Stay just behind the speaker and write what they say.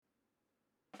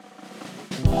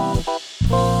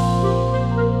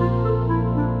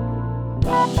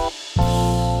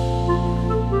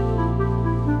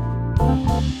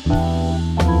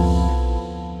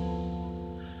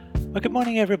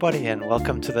morning, everybody, and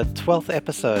welcome to the 12th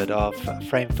episode of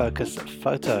Frame Focus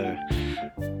Photo.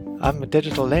 I'm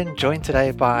Digital Len, joined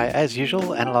today by, as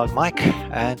usual, Analog Mike,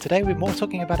 and today we're more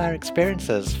talking about our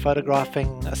experiences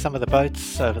photographing some of the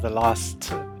boats over the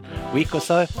last week or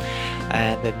so,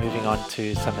 and then moving on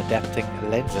to some adapting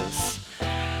lenses.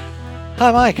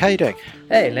 Hi Mike, how you doing?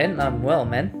 Hey Len, I'm well,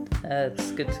 man.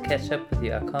 It's good to catch up with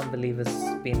you. I can't believe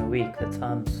it's been a week. The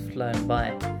time's flown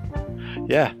by.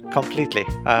 Yeah, completely.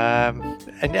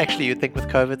 And actually you'd think with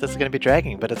COVID this is going to be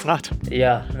dragging, but it's not.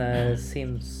 Yeah, no, it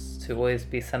seems to always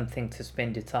be something to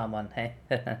spend your time on, hey?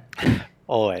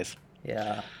 Always.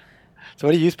 Yeah. So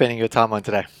what are you spending your time on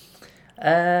today?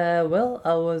 Well,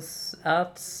 I was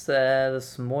out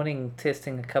this morning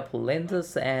testing a couple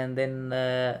lenses, and then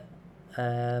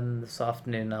this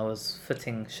afternoon I was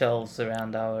fitting shelves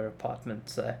around our apartment,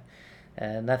 so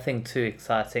nothing too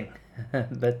exciting.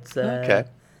 But Okay.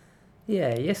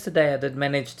 yeah, yesterday I did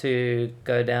manage to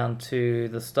go down to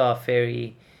the Star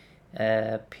Ferry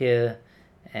pier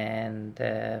and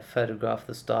photograph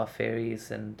the Star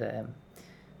Ferries, and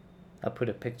I put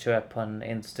a picture up on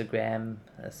Instagram.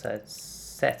 So it's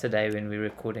Saturday when we're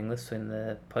recording this. When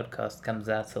the podcast comes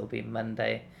out, it'll be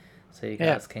Monday, so you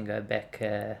guys can go back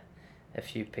a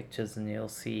few pictures and you'll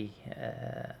see.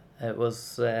 I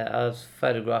was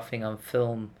photographing on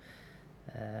film.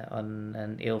 On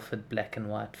an Ilford black and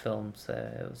white film, so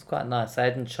it was quite nice. I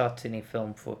hadn't shot any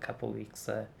film for a couple of weeks,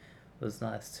 so it was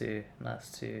nice to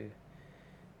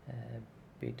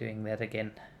be doing that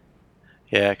again.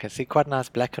 Yeah, I can see quite a nice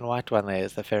black and white one there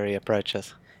as the ferry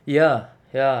approaches. Yeah,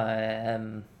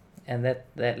 and that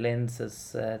lens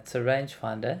is it's a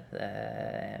rangefinder,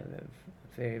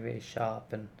 very very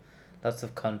sharp and lots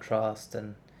of contrast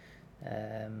and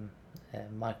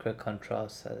micro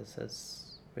contrast, so it's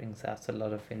brings out a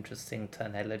lot of interesting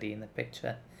tonality in the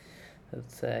picture.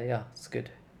 It's it's good.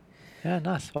 Yeah,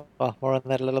 nice. Well, more on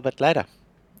that a little bit later.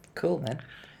 Cool, man.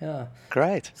 Yeah.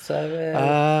 Great. So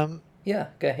yeah,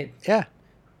 go ahead. Yeah.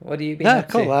 What have you been No, up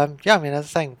cool. to? Yeah, I mean, I was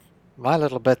saying my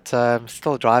little bit,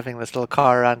 still driving this little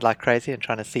car around like crazy and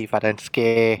trying to see if I don't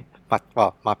scare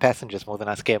my passengers more than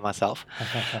I scare myself.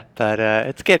 But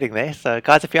it's getting there. So,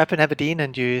 guys, if you're up in Aberdeen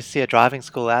and you see a driving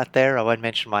school out there, I won't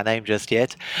mention my name just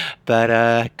yet.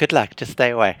 But good luck. Just stay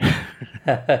away.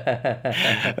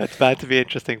 It's bound to be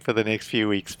interesting for the next few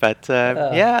weeks. But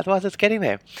yeah, otherwise it's getting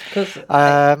there. Because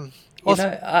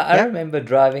Also, I yeah. remember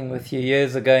driving with you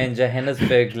years ago in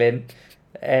Johannesburg, Glen,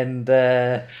 and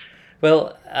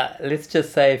let's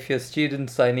just say if your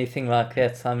students are anything like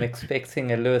that, I'm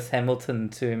expecting a Lewis Hamilton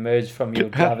to emerge from your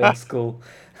driving school.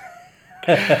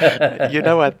 You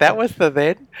know what? That was the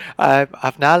then.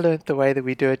 I've now learned the way that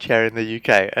we do it here in the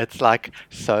UK. It's like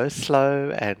so slow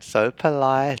and so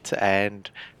polite and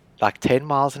like 10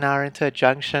 miles an hour into a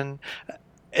junction.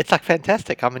 It's like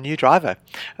fantastic. I'm a new driver.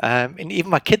 And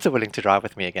even my kids are willing to drive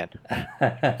with me again.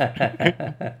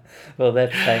 Well,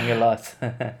 that's saying a lot.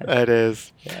 It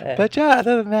is. Yeah. But yeah,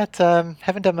 other than that,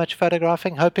 haven't done much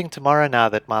photographing. Hoping tomorrow, now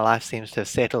that my life seems to have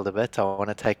settled a bit, I want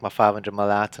to take my 500mm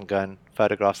out and go and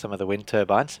photograph some of the wind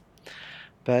turbines.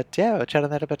 But yeah, we'll chat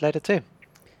on that a bit later too.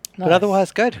 But Nice.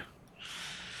 otherwise, good.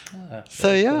 Oh, So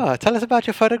very yeah, cool. tell us about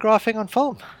your photographing on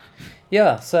film.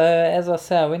 Yeah, so as I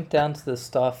say, I went down to the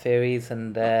Star Ferries,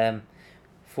 and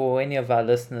for any of our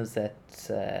listeners that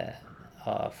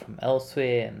are from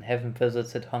elsewhere and haven't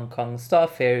visited Hong Kong, Star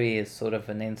Ferry is sort of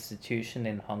an institution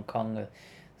in Hong Kong,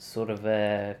 sort of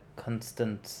a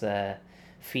constant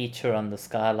feature on the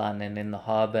skyline and in the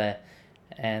harbour,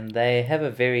 and they have a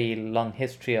very long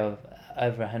history of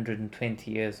over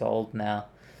 120 years old now.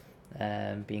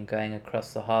 Been going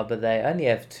across the harbour. They only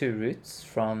have two routes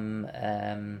from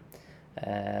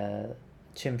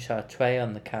Tsim Sha Tsui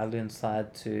on the Kowloon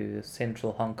side to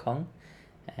central Hong Kong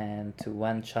and to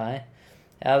Wan Chai.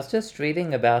 I was just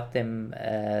reading about them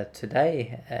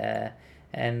today,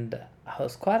 and I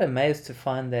was quite amazed to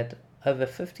find that over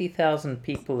 50,000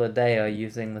 people a day are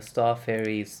using the Star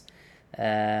Ferries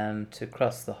to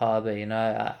cross the harbour. You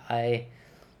know, I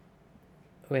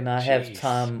when I have Jeez.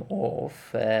 time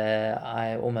off,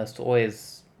 I almost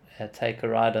always take a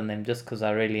ride on them just because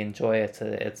I really enjoy it.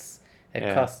 It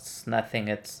Yeah. costs nothing.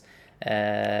 It's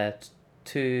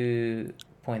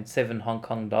 2.7 Hong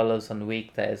Kong dollars on the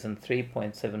weekdays and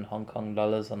 3.7 Hong Kong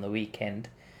dollars on the weekend.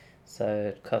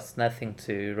 So it costs nothing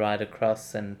to ride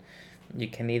across, and you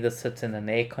can either sit in an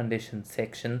air-conditioned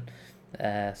section,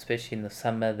 especially in the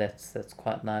summer. That's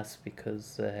quite nice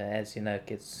because, as you know, it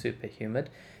gets super humid.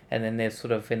 And then there's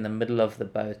sort of in the middle of the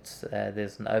boat,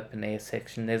 there's an open air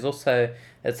section. There's also,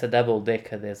 it's a double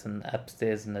decker. There's an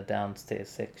upstairs and a downstairs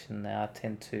section. Now I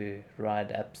tend to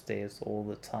ride upstairs all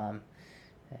the time,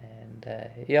 And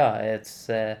yeah, it's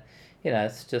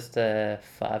just a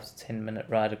 5 to 10 minute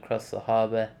ride across the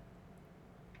harbour,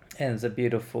 and it's a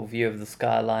beautiful view of the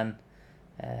skyline.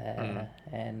 Mm.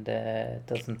 And it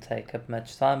doesn't take up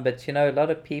much time. But a lot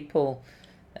of people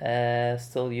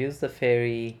still use the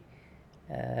ferry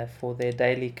for their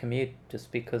daily commute,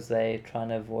 just because they're trying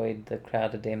to avoid the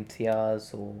crowded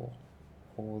MTRs, or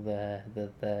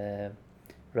the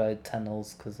road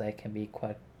tunnels, because they can be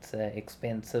quite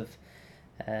expensive.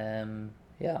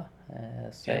 Yeah,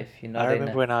 so Yeah. if you're I not in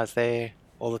remember a when I was there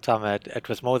all the time, it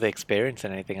was more the experience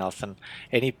than anything else. And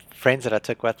any friends that I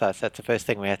took with us, that's the first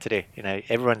thing we had to do.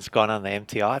 Everyone's gone on the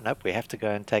MTR. Nope, we have to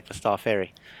go and take the Star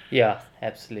Ferry. Yeah,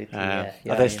 absolutely, Are yeah,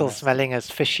 they you still must do. smelling as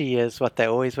fishy as what they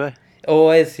always were?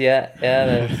 Always, yeah,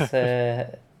 that's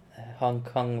Hong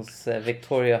Kong's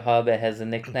Victoria Harbour has a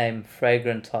nickname,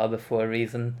 Fragrant Harbour, for a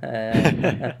reason.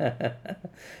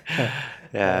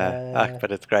 Yeah,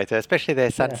 but it's great, especially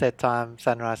their Yeah, sunset time,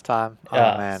 sunrise time.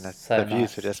 Oh yeah, man, the so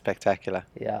views were nice. just spectacular.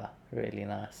 Yeah, really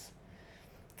nice.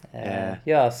 Yeah.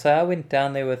 Yeah, so I went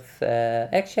down there with.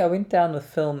 Actually, I went down with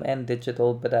film and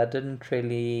digital, but I didn't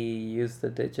really use the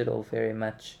digital very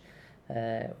much.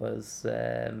 It was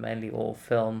mainly all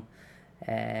film,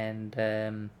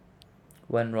 and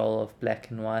one roll of black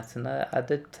and white. And I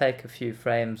did take a few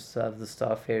frames of the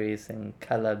Star Ferries in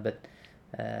color, but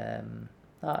um,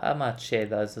 I might share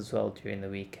those as well during the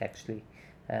week, actually.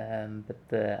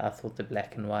 But I thought the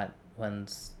black and white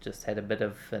ones just had a bit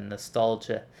of a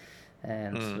nostalgia,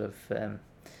 and Mm. sort of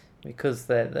because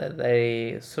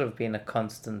they sort of been a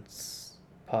constant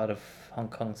part of Hong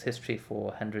Kong's history for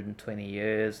 120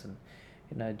 years.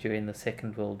 And during the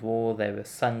Second World War they were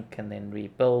sunk and then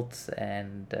rebuilt.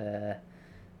 And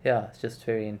yeah, it's just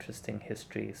very interesting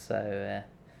history. So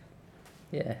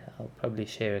yeah, I'll probably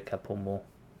share a couple more.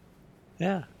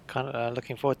 Yeah, kind of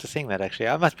looking forward to seeing that actually.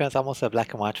 I must be honest, I'm also a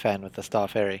black and white fan with the Star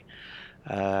Ferry.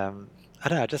 Um, I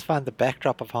don't know, I just find the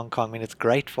backdrop of Hong Kong, I mean, it's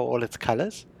great for all its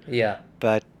colors, Yeah,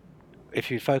 but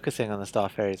if you're focusing on the Star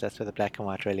Ferries, that's where the black and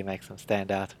white really makes them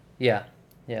stand out. yeah,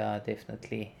 yeah,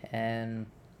 definitely. And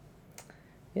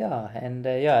yeah,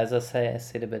 as I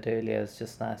said a bit earlier, it's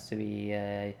just nice to be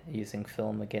using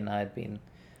film again. I'd been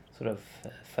sort of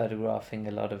photographing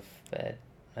a lot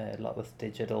with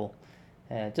digital,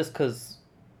 just because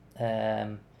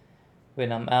um,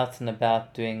 when I'm out and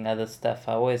about doing other stuff,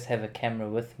 I always have a camera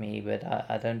with me, but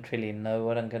I don't really know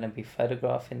what I'm going to be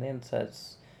photographing then. So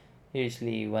it's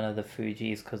usually one of the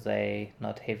Fujis, because they're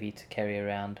not heavy to carry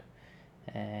around.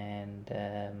 And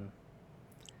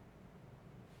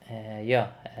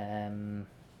yeah.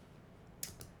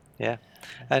 Yeah.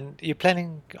 And you're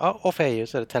planning, off air, you're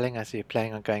sort of telling us you're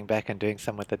planning on going back and doing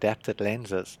some with adapted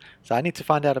lenses. So I need to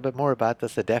find out a bit more about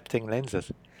this adapting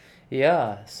lenses.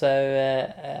 Yeah,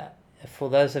 so for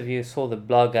those of you who saw the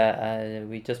blog,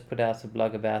 we just put out a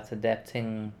blog about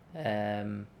adapting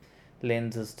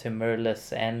lenses to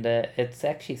mirrorless, and it's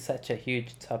actually such a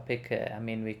huge topic. I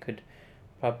mean, we could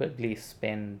probably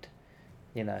spend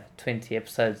 20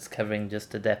 episodes covering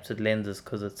just adapted lenses,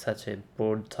 because it's such a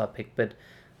broad topic, but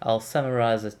I'll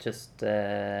summarize it just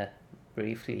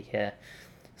briefly here.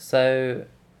 So,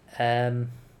 um,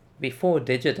 before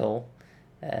digital,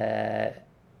 uh,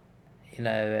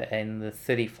 in the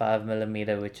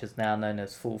 35mm, which is now known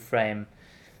as full frame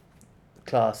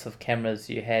class of cameras,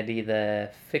 you had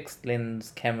either fixed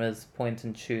lens cameras, point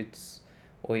and shoots,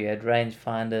 or you had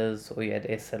rangefinders, or you had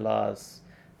SLRs.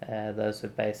 Those were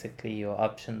basically your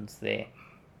options there.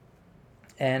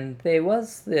 And there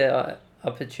was the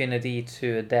opportunity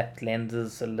to adapt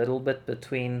lenses a little bit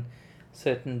between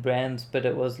certain brands, but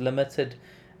it was limited.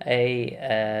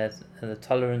 The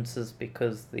tolerances,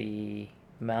 because the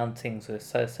mountings were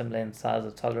so similar in size,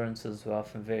 the tolerances were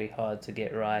often very hard to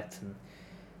get right, and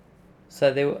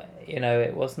so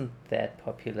it wasn't that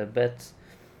popular. But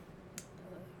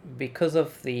because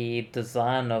of the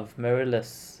design of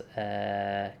mirrorless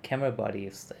camera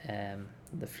bodies,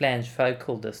 the flange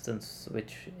focal distance,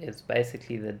 which is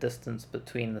basically the distance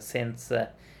between the sensor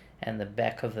and the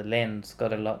back of the lens,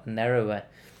 got a lot narrower,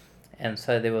 and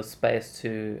so there was space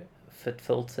to fit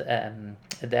filter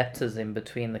adapters in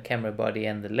between the camera body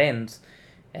and the lens.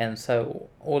 And so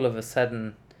all of a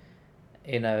sudden,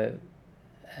 you know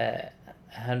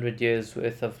 100 years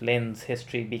worth of lens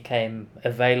history became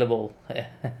available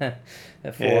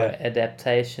for Yeah.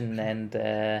 adaptation. And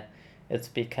it's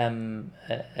become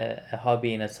a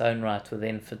hobby in its own right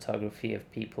within photography,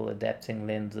 of people adapting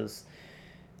lenses.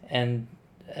 And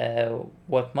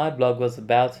what my blog was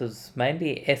about was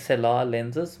mainly SLR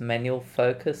lenses, manual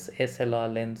focus SLR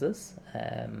lenses,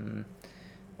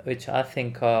 which I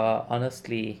think are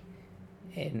honestly,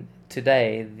 in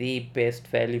today the best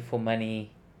value for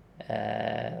money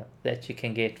that you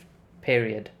can get,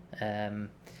 period.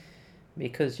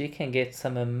 Because you can get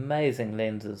some amazing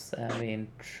lenses. I mean,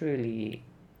 truly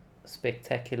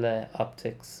spectacular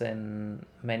optics and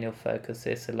manual focus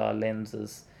SLR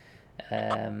lenses,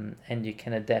 and you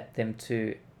can adapt them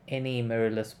to any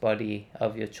mirrorless body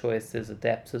of your choice. There's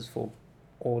adapters for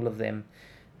all of them.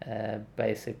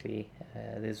 Basically,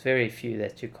 there's very few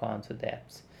that you can't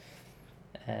adapt.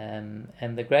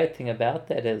 And the great thing about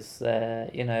that is,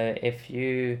 if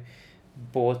you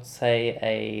bought, say,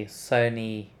 a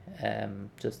Sony,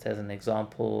 just as an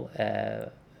example,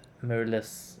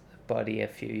 mirrorless body a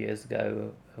few years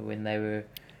ago when they were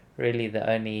really the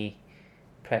only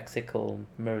practical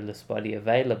mirrorless body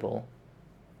available,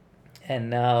 and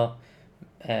now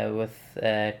with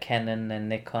Canon and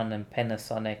Nikon and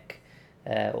Panasonic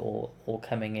all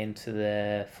coming into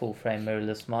the full frame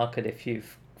mirrorless market, if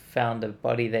you've found a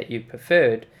body that you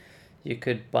preferred, you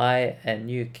could buy a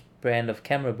new brand of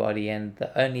camera body, and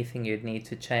the only thing you'd need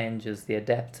to change is the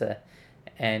adapter,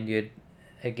 and you'd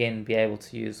again be able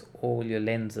to use all your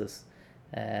lenses.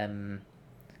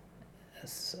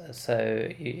 So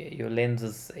your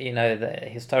lenses,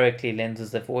 historically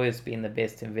lenses have always been the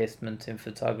best investment in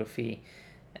photography.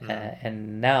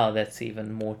 And now that's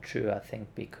even more true, I think,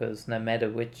 because no matter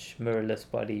which mirrorless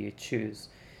body you choose,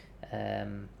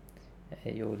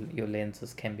 your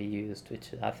lenses can be used,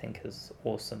 which I think is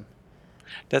awesome.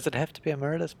 Does it have to be a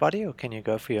mirrorless body, or can you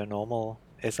go for your normal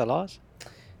SLRs?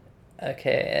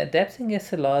 Okay, adapting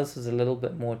SLRs is a little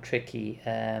bit more tricky.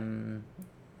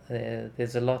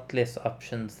 There's a lot less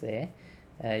options there.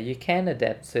 You can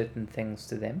adapt certain things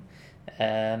to them.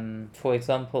 For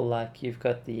example, like you've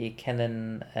got the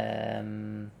Canon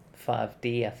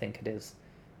 5D, I think it is.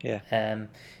 Yeah.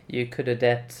 You could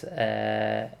adapt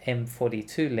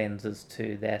M42 lenses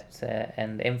to that,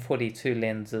 and M42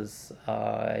 lenses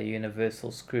are a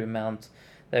universal screw mount.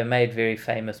 They're made very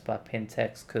famous by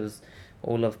Pentax because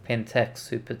all of Pentax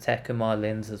Super Takumar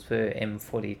lenses were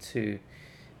M42.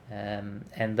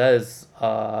 And those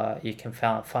are, you can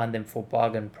find them for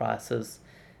bargain prices.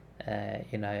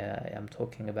 I'm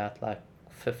talking about like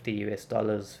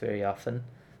 $50 very often.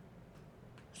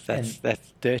 That's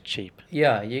dirt cheap.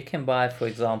 Yeah, you can buy, for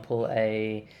example,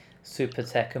 a Super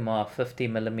Takumar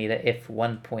 50mm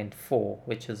f1.4,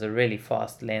 which is a really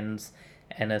fast lens,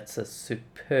 and it's a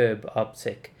superb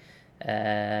optic.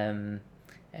 And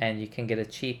you can get a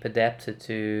cheap adapter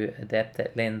to adapt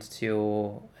that lens to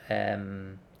your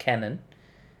Canon,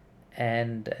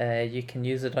 and you can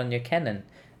use it on your Canon.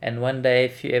 And one day,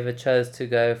 if you ever chose to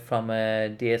go from a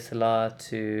DSLR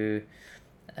to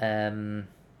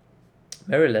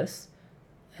mirrorless,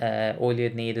 all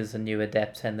you'd need is a new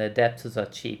adapter, and the adapters are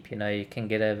cheap. You can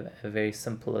get a very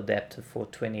simple adapter for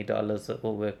 $20 that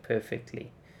will work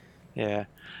perfectly. Yeah,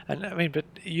 and I mean, but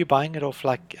are you buying it off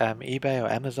like eBay or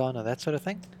Amazon or that sort of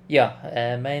thing?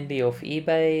 Yeah, mainly off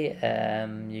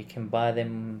eBay. You can buy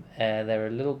them. They're a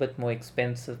little bit more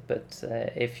expensive, but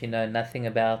if you know nothing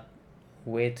about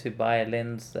where to buy a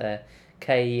lens,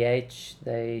 KEH,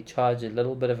 they charge a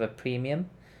little bit of a premium.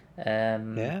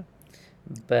 Yeah.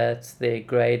 But their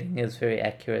grading is very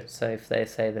accurate. So if they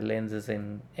say the lens is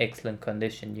in excellent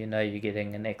condition, you're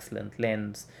getting an excellent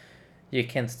lens. You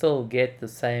can still get the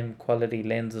same quality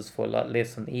lenses for a lot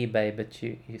less on eBay, but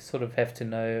you sort of have to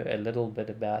know a little bit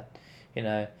about,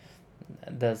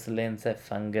 does the lens have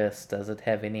fungus? Does it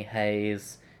have any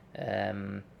haze?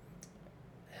 When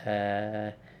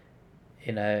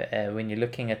you're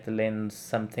looking at the lens,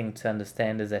 something to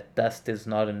understand is that dust is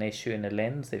not an issue in a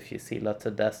lens. If you see lots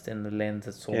of dust in the lens,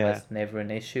 it's almost never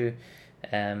an issue.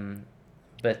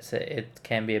 But it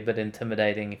can be a bit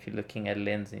intimidating if you're looking at a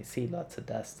lens and you see lots of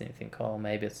dust and you think, oh,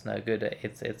 maybe it's no good.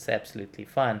 It's absolutely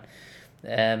fine.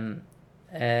 And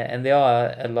there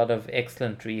are a lot of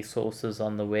excellent resources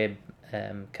on the web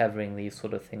covering these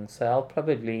sort of things. So I'll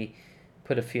probably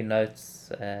put a few notes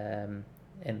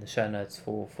in the show notes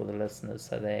for the listeners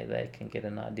so they can get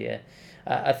an idea.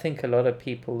 I think a lot of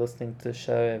people listening to the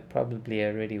show are probably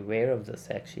already aware of this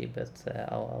actually, but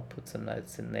I'll put some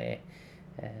notes in there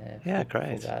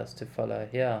Great. for guys to follow.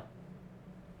 Yeah.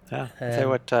 So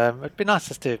what? It'd be nice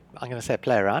just to, I'm going to say,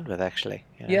 play around with actually.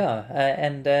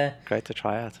 And great to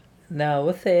try out. Now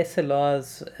with the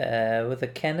SLRs, with the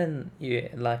Canon,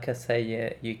 like I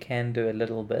say, you can do a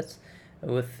little bit.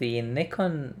 With the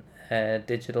Nikon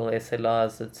digital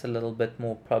SLRs, it's a little bit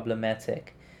more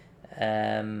problematic.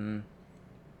 In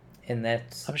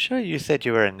that, I'm sure you said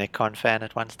you were a Nikon fan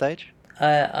at one stage.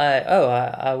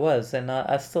 I was, and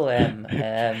I still am.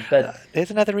 But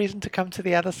There's another reason to come to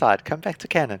the other side. Come back to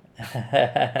Canon.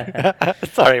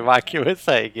 Sorry, Mike, you were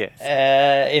saying yes.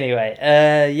 Anyway,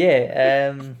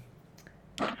 yeah.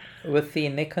 With the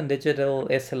Nikon digital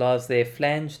SLRs, their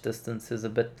flange distance is a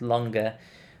bit longer.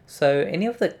 So any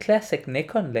of the classic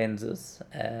Nikon lenses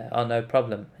are no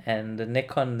problem, and the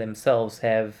Nikon themselves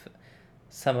have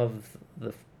some of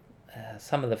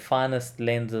the finest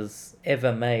lenses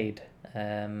ever made,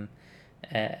 and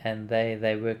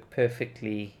they work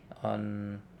perfectly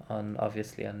on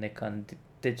obviously on Nikon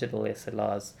digital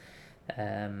SLRs.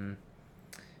 Um,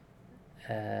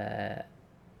 uh,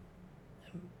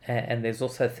 and there's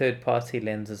also third-party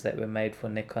lenses that were made for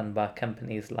Nikon by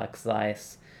companies like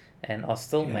Zeiss and are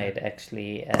still made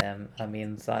actually. I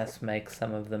mean, Zeiss makes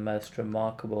some of the most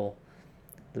remarkable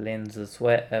lenses.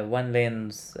 One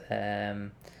lens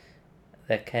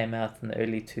that came out in the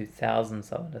early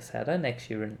 2000s, I want to say. I don't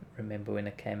actually remember when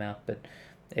it came out, but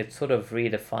it sort of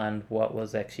redefined what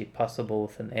was actually possible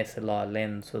with an SLR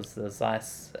lens, was the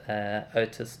Zeiss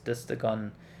Otis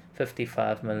Distagon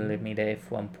 55mm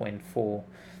f1.4,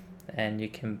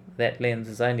 and that lens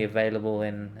is only available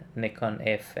in Nikon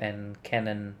F and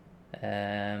Canon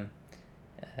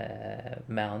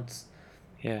mounts.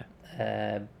 Yeah.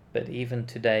 But even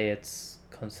today, it's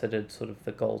considered sort of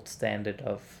the gold standard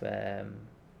of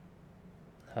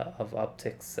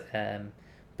optics.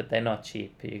 But they're not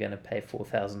cheap. You're going to pay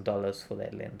 $4,000 for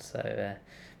that lens. So,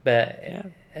 but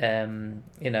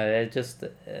it just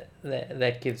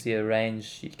that gives you a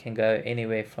range. You can go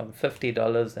anywhere from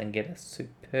 $50 and get a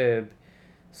superb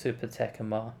Super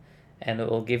Takumar, and it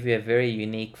will give you a very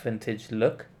unique vintage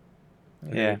look,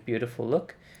 a very beautiful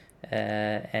look,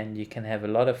 and you can have a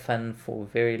lot of fun for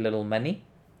very little money,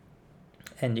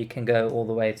 and you can go all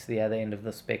the way to the other end of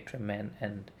the spectrum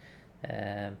and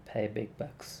pay big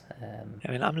bucks.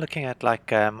 I mean, I'm looking at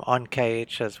like on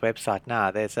KH's website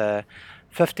now. There's a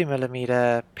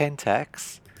 50mm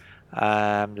Pentax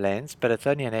lens, but it's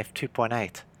only an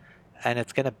f2.8, and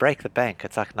it's going to break the bank.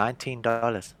 It's like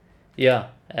 $19. Yeah,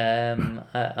 I'm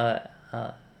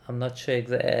not sure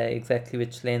exactly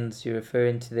which lens you're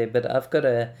referring to there, but I've got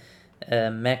a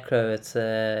macro. It's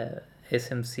a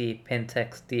SMC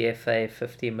Pentax DFA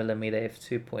 50mm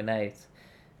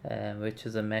f2.8, which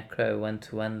is a macro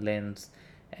 1:1 lens,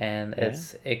 and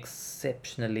it's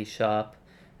exceptionally sharp.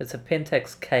 It's a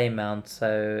Pentax K mount,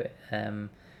 so I'm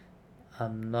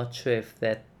not sure if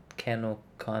that can or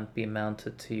can't be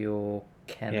mounted to your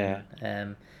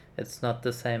Canon. It's not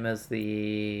the same as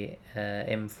the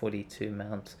M42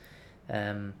 mount.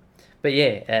 But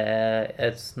yeah,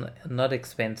 it's not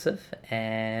expensive,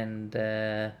 and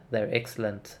they're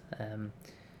excellent.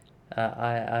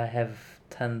 I have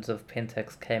tons of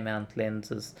Pentax K-mount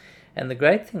lenses, and the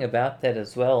great thing about that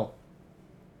as well,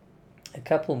 a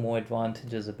couple more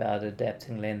advantages about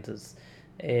adapting lenses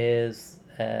is,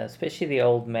 especially the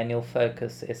old manual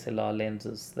focus SLR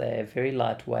lenses, they're very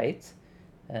lightweight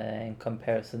in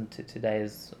comparison to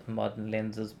today's modern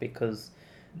lenses, because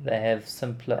they have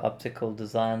simpler optical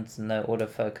designs and no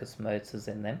autofocus motors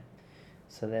in them.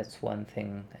 So that's one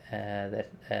thing that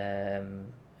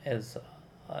is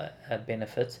a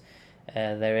benefit.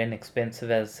 They're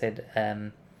inexpensive, as I said,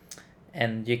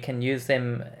 and you can use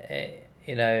them,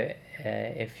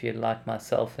 if you like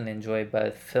myself and enjoy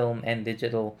both film and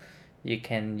digital. You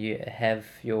have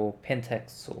your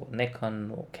Pentax or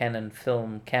Nikon or Canon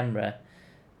film camera,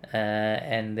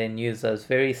 and then use those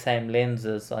very same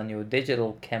lenses on your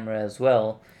digital camera as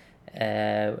well,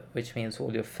 which means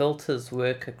all your filters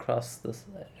work across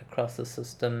the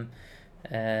system.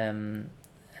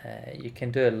 You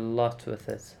can do a lot with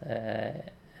it.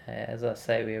 As I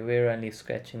say, we're only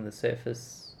scratching the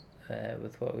surface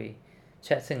with what we're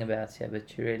chatting about here,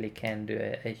 but you really can do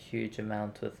a huge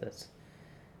amount with it.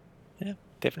 Yeah,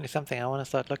 definitely something I want to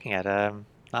start looking at.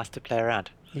 Nice to play around.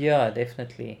 Yeah,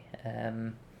 definitely.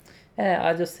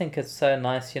 I just think it's so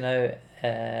nice,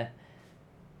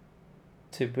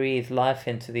 to breathe life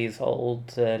into these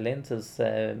old lenses.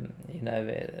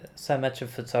 So much of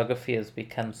photography has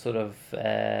become sort of,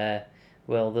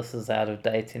 this is out of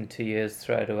date in 2 years,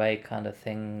 throw it away kind of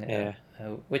thing,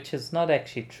 which is not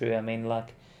actually true. I mean,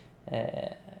 like,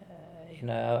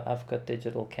 I've got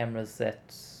digital cameras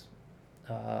that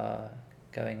are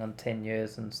going on 10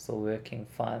 years and still working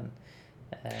fine.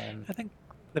 I think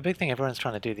the big thing everyone's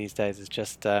trying to do these days is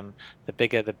just the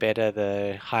bigger the better,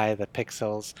 the higher the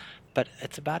pixels, but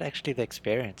it's about actually the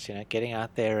experience, getting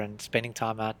out there and spending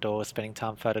time outdoors, spending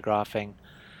time photographing,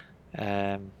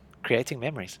 creating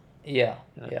memories. Yeah,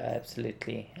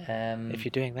 absolutely. If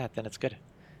you're doing that, then it's good.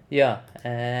 Yeah,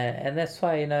 and that's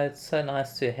why, it's so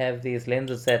nice to have these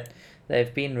lenses that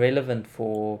they've been relevant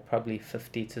for probably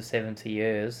 50 to 70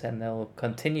 years, and they'll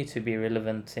continue to be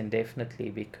relevant indefinitely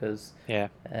because, Yeah.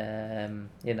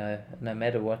 no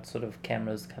matter what sort of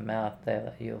cameras come out,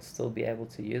 you'll still be able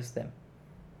to use them.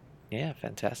 Yeah,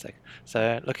 fantastic.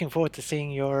 So looking forward to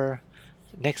seeing your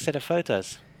next set of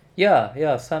photos. Yeah,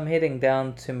 yeah. So I'm heading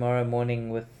down tomorrow morning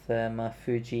with my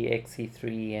Fuji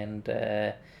Xe3, and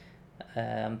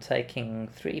I'm taking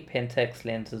three Pentax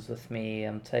lenses with me.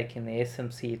 I'm taking the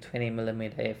SMC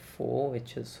 20mm f4,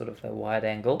 which is sort of a wide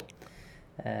angle.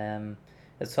 Um,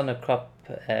 it's on a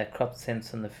cropped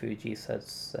sensor on the Fuji, so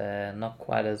it's not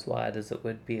quite as wide as it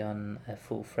would be on a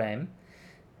full frame.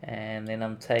 And then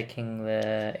I'm taking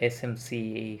the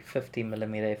SMC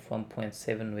 50mm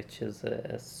f1.7, which is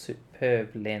a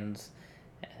superb lens.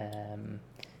 Um,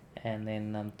 and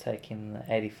then I'm taking the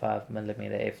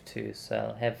 85mm f2, so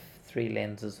I'll have three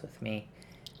lenses with me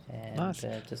and Nice.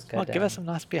 just go Well, give us down. some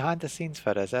nice behind the scenes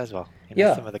photos as well.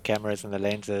 Yeah, Some of the cameras and the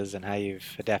lenses and how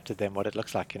you've adapted them, what it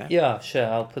looks like. yeah, sure.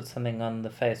 I'll put something on the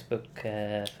Facebook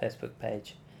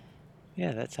page.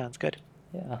 Yeah, that sounds good.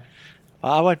 Yeah.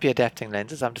 Well, I won't be adapting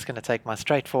lenses. I'm just going to take my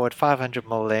straightforward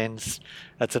 500mm lens.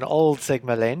 It's an old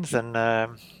Sigma lens and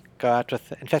go out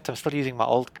with. In fact, I'm still using my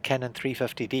old Canon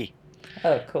 350D.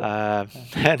 Oh, cool.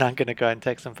 And I'm going to go and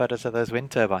take some photos of those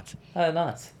wind turbines. Oh,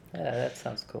 nice. Yeah, that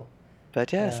sounds cool.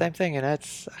 But yeah, Yeah. same thing.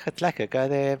 It's lekker. Go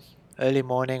there early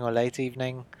morning or late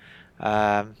evening.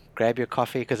 Grab your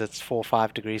coffee because it's 4 or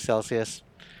 5 degrees Celsius.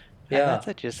 And Yeah. that's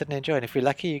it. You just sit and enjoy. And if you're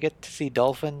lucky, you get to see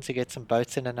dolphins. You get some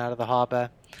boats in and out of the harbour.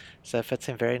 So it fits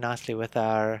in very nicely with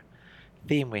our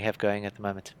theme we have going at the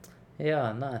moment.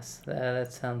 Yeah, nice.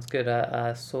 That sounds good.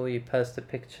 I saw you post a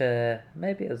picture,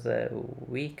 maybe it was a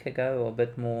week ago or a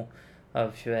bit more,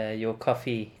 of your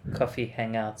coffee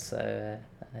hangout. So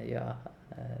yeah,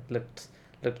 looked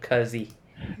cozy.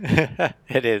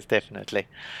 It is definitely.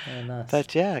 Yeah, nice.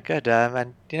 But yeah, good.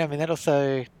 And I mean, that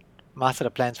also my sort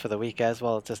of plans for the week as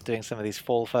well. Just doing some of these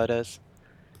fall photos.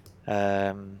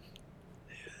 Um,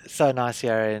 so nice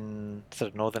here in sort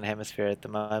of northern hemisphere at the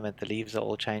moment. The leaves are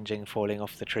all changing, falling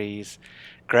off the trees.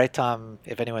 Great time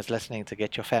if anyone's listening to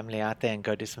get your family out there and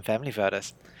go do some family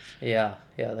photos. Yeah,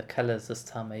 yeah. The colors this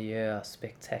time of year are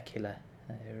spectacular.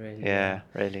 They really Yeah, are.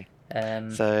 really. Um,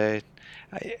 So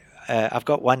I've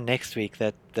got one next week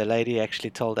that the lady actually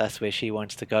told us where she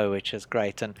wants to go, which is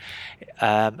great. And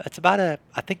I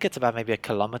think it's about maybe a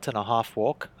kilometer and a half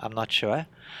walk. I'm not sure.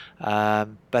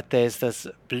 But there's this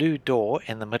blue door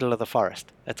in the middle of the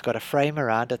forest. It's got a frame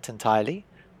around it entirely,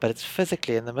 but it's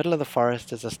physically in the middle of the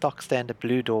forest is a stock standard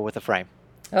blue door with a frame.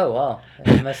 oh wow,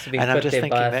 it must have been And I'm put just there by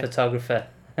thinking a that photographer.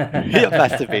 it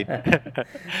must have been.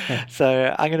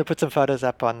 So I'm going to put some photos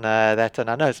up on that, and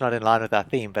I know it's not in line with our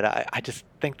theme, but I just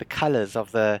think the colors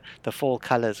of the fall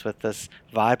colors with this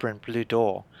vibrant blue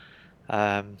door.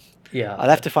 Um, Yeah. I'll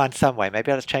have to find some way. Maybe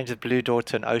I'll just change the blue door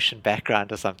to an ocean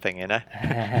background or something.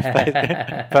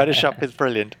 Photoshop is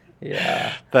brilliant,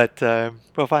 Yeah. but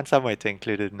we'll find some way to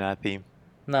include it in our theme.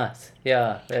 Nice.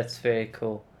 Yeah, that's very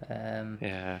cool.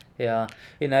 Yeah, Yeah.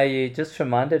 You just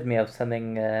reminded me of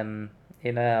something.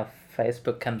 Our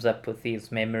Facebook comes up with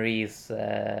these memories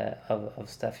of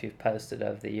stuff you've posted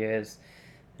over the years.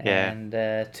 yeah, And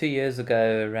 2 years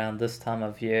ago, around this time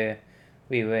of year,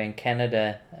 we were in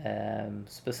Canada,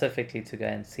 specifically to go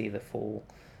and see the fall,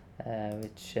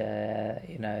 which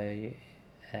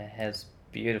has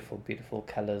beautiful, beautiful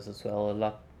colors as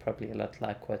well. Probably a lot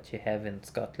like what you have in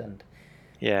Scotland.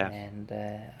 yeah. And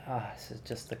so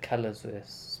just the colors were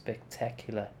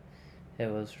spectacular. It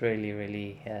was really,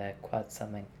 really quite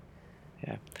something.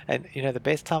 Yeah. And the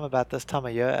best time about this time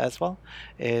of year as well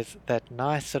is that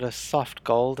nice sort of soft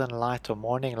golden light or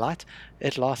morning light.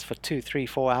 It lasts for 2, 3,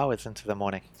 4 hours into the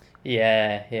morning.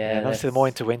 Yeah, Yeah, yeah, and obviously the more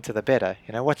that's into winter the better.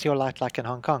 What's your light like in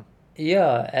Hong Kong?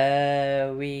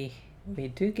 yeah. We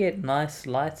do get nice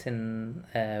light in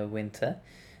winter.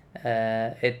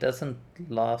 It doesn't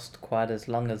last quite as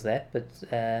long as that, but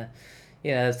so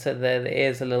the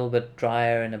air's a little bit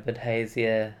drier and a bit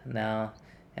hazier now,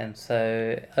 and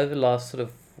so over the last sort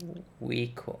of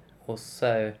week or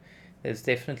so, there's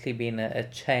definitely been a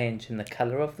change in the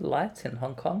color of the light in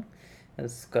Hong Kong.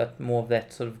 It's got more of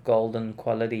that sort of golden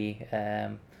quality,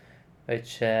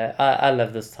 which I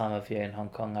love this time of year in Hong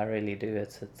Kong. I really do.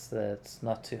 It's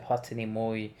not too hot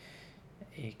anymore.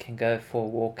 You can go for a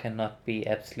walk and not be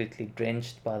absolutely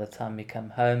drenched by the time you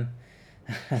come home.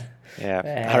 Yeah,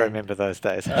 I And remember those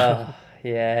days. oh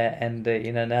yeah, and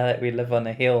now that we live on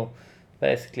a hill,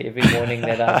 basically every morning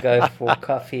that I go for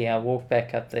coffee, I walk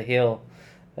back up the hill.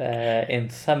 In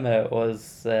summer, it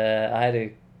was I had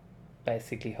to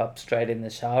basically hop straight in the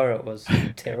shower. It was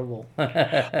terrible.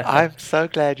 I'm so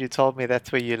glad you told me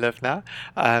that's where you live now.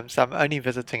 So I'm only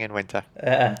visiting in winter.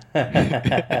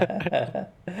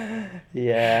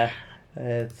 Yeah,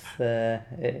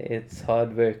 it's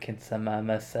hard work in some, I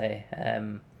must say.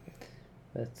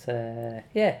 But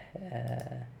yeah,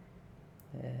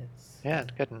 Yeah,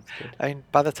 good. And it's good. I mean,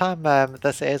 by the time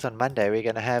this airs on Monday, we're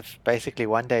going to have basically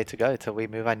one day to go till we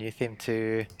move our new theme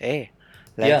to air,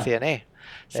 land, Yeah, sea, and air.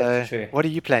 that's So, true. what are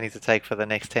you planning to take for the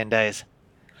next 10 days?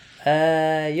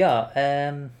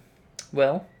 Yeah.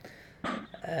 Well,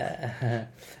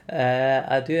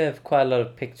 I do have quite a lot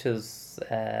of pictures.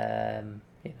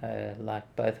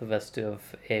 Like both of us do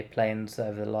of airplanes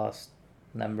over the last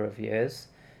number of years.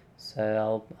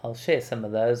 So I'll share some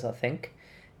of those, I think,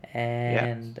 Yeah,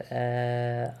 and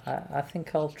I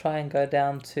think I'll try and go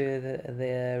down to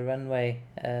the runway,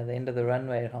 the end of the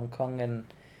runway at Hong Kong, and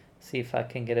see if I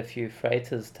can get a few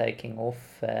freighters taking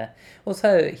off.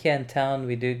 Also, here in town,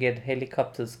 we do get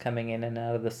helicopters coming in and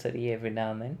out of the city every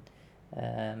now and then.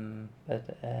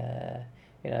 But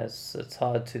it's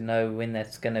hard to know when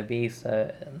that's going to be,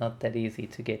 so not that easy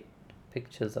to get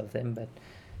pictures of them, but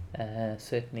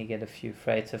certainly get a few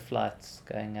freighter flights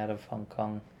going out of Hong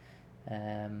Kong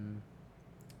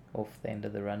off the end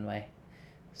of the runway.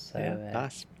 So yeah,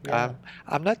 nice. yeah.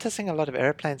 I'm noticing a lot of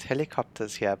airplanes,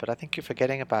 helicopters here, but I think you're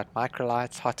forgetting about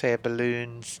microlights, hot air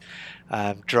balloons,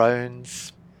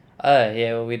 drones. Oh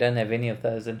yeah, well we don't have any of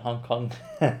those in Hong Kong.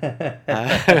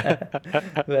 Uh,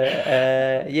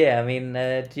 But yeah, I mean,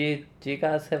 do you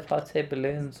guys have hot air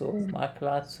balloons or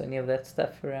microlights or any of that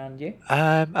stuff around you?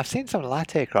 I've seen some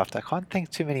light aircraft. I can't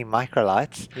think too many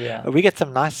microlights. Yeah. We get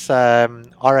some nice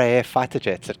RAF fighter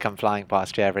jets that come flying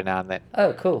past here every now and then.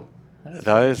 Oh, cool. That's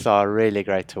Those are really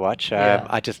great to watch. Yeah.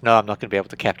 I just know I'm not going to be able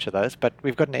to capture those, but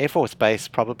we've got an Air Force base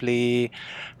probably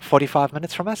 45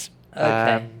 minutes from us.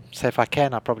 Okay. So if I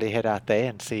can, I'll probably head out there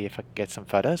and see if I can get some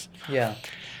photos. Yeah.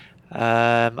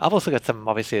 I've also got some,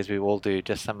 obviously, as we all do,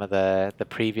 just some of the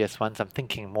previous ones. I'm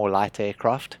thinking more light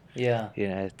aircraft. Yeah.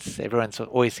 Everyone's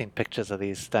always seen pictures of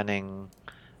these stunning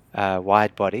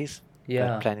wide bodies, Yeah.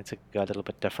 but planning to go a little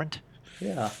bit different.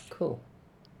 Yeah. Cool.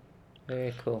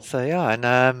 Very cool. So yeah, and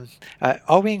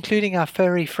are we including our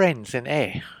furry friends in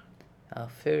air? Our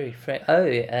furry friend. Oh,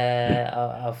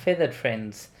 our feathered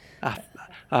friends.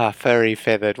 Furry,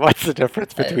 feathered. What's the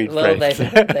difference between Well, friends?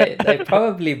 they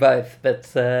probably both, but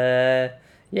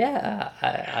yeah,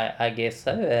 I guess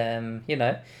so.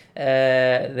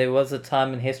 There was a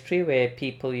time in history where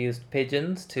people used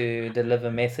pigeons to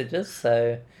deliver messages,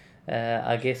 so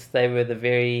I guess they were the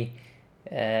very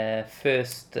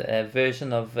first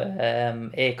version of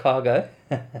air cargo.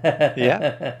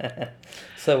 Yeah.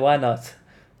 So why not?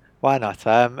 Why not?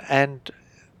 And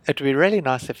it'd be really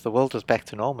nice if the world was back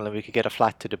to normal and we could get a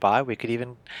flight to Dubai. We could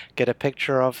even get a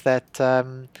picture of that,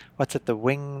 the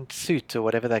winged suit or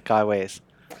whatever that guy wears.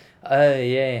 Oh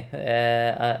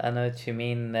yeah, I know what you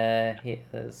mean. The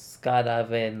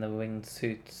skydiver in the winged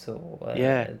suits or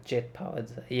Yeah. jet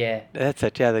powered. Yeah, That's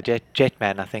it, yeah, the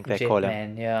Jetman, I think they call him.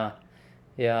 Jetman. Yeah,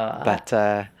 yeah. But,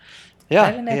 I yeah,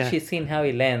 haven't actually seen how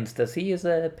he lands. Does he use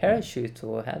a parachute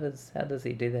or how does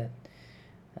he do that?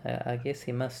 I guess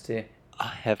he must do. I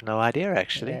have no idea,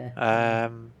 actually. Yeah.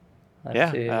 I'd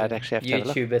actually have to have a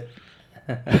look. YouTube it.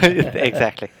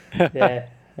 Exactly. Yeah.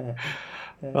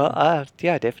 Well,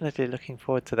 yeah, definitely looking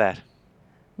forward to that.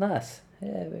 Nice.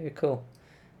 Yeah, very cool.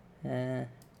 Yeah.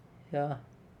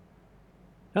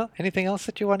 Well, anything else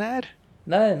that you want to add?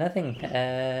 No, nothing.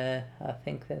 I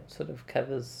think that sort of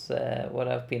covers what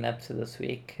I've been up to this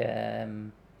week.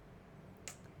 And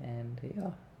yeah,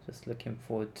 just looking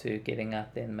forward to getting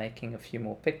out there and making a few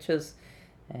more pictures.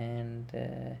 And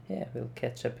yeah, we'll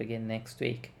catch up again next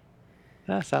week.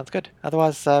 Sounds good.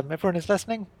 Otherwise, everyone who's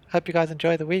listening, hope you guys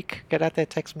enjoy the week. Get out there,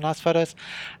 take some nice photos,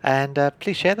 and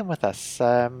please share them with us.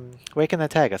 Where can they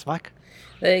tag us, Mike?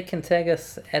 They can tag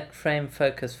us at Frame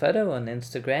Focus Photo on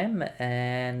Instagram,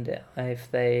 and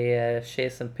if they share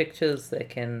some pictures, they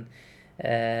can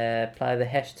apply the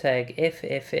hashtag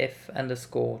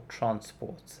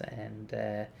FFF_transports, and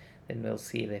then we'll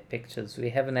see their pictures. We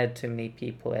haven't had too many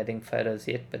people adding photos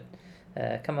yet, but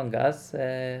come on, guys,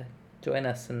 join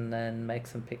us and make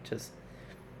some pictures.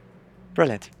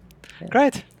 Brilliant. Yeah.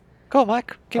 Great. Cool,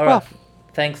 Mike. Keep All well. right.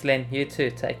 Thanks, Len. You too.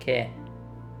 Take care.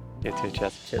 You too.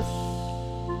 Cheers. Cheers.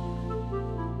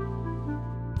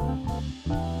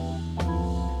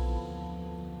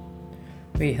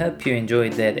 We hope you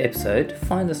enjoyed that episode.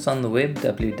 Find us on the web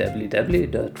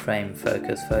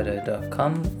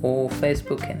www.framefocusphoto.com or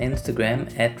Facebook and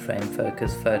Instagram at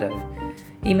framefocusphoto.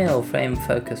 Email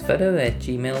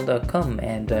framefocusphoto@gmail.com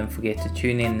and don't forget to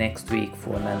tune in next week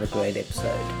for another great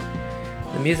episode.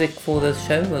 The music for this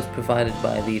show was provided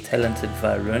by the talented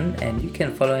Varun, and you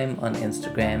can follow him on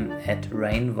Instagram at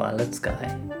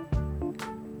rainvioletsky.